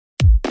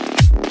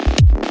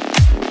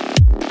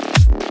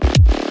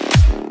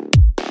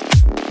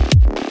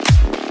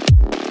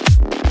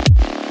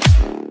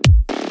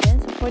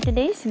For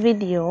today's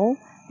video,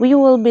 we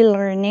will be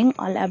learning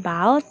all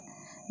about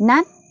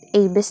not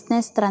a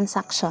business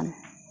transaction.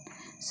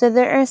 So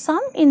there are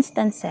some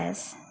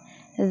instances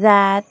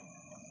that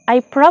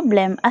a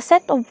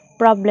set of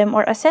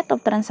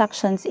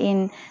transactions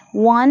in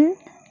one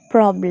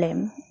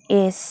problem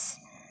is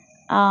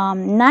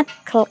not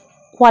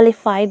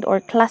qualified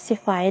or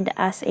classified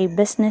as a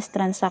business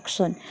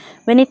transaction.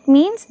 When it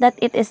means that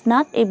it is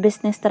not a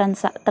business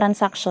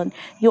transaction,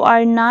 you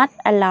are not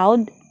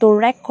allowed to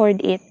record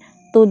it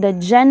to the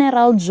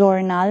general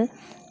journal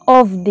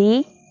of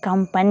the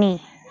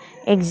company.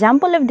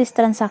 Example of this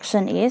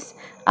transaction is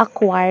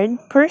acquired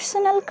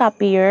personal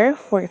copier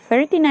for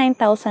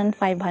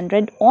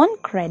 39,500 on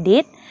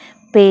credit,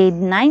 paid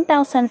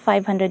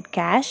 9,500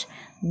 cash,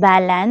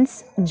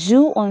 balance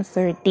due on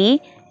 30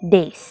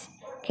 days.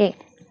 Okay.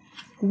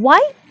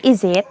 Why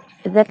is it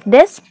that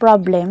this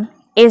problem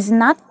is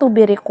not to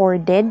be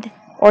recorded,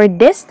 or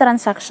this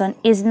transaction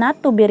is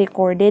not to be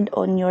recorded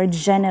on your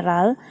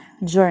general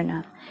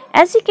journal?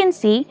 As you can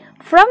see,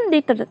 from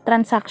the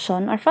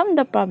transaction or from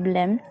the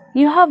problem,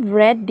 you have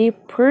read the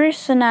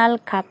personal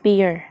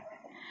copier.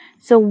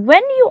 So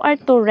when you are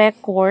to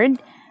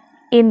record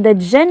in the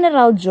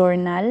general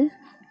journal,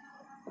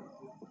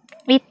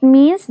 it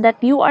means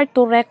that you are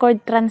to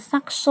record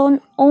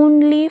transaction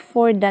only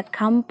for the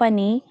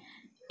company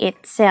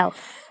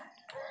itself.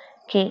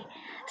 Okay,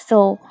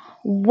 so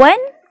when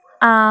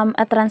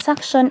a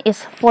transaction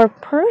is for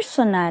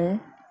personal,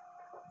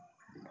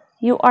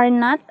 you are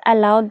not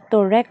allowed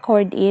to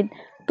record it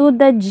to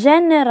the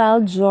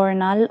general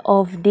journal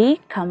of the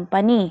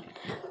company.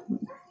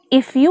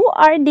 If you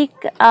are the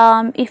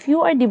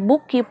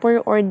bookkeeper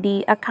or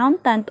the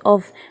accountant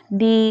of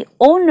the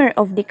owner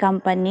of the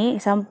company,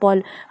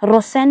 example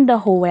Rosenda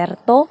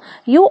Huerto,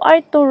 you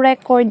are to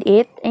record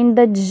it in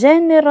the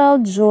general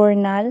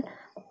journal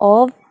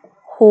of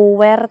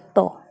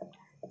Huerto,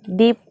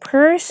 the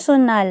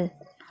personal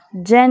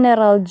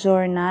general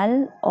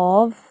journal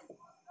of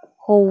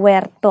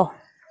Huerto.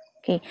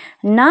 Okay,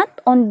 not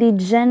on the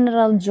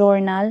general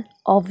journal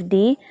of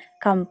the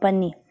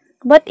company.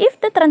 But if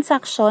the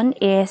transaction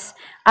is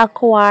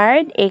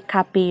acquired a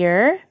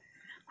copier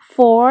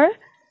for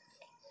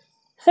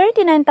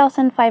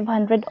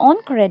 39,500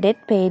 on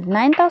credit, paid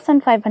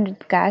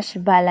 9,500 cash,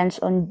 balance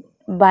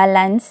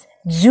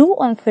due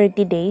on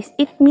 30 days,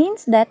 it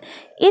means that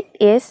it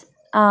is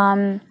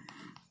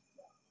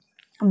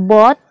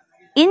bought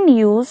in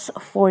use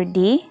for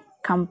the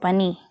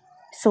company.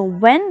 So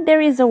when there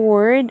is a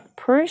word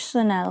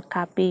personal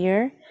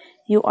copier,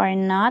 you are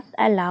not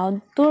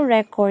allowed to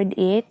record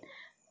it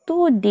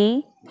to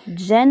the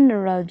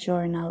general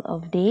journal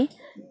of the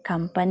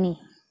company.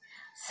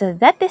 So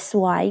that is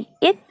why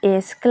it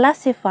is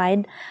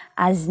classified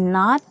as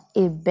not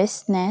a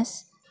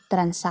business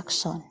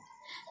transaction.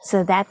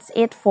 So that's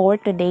it for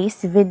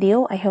today's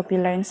video. I hope you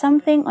learned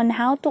something on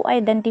how to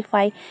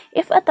identify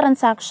if a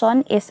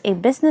transaction is a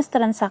business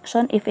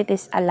transaction, if it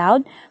is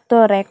allowed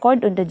to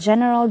record on the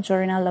general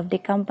journal of the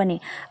company.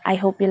 I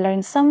hope you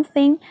learned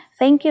something.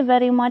 Thank you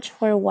very much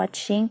for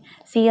watching.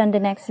 See you on the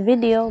next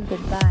video.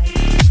 Goodbye.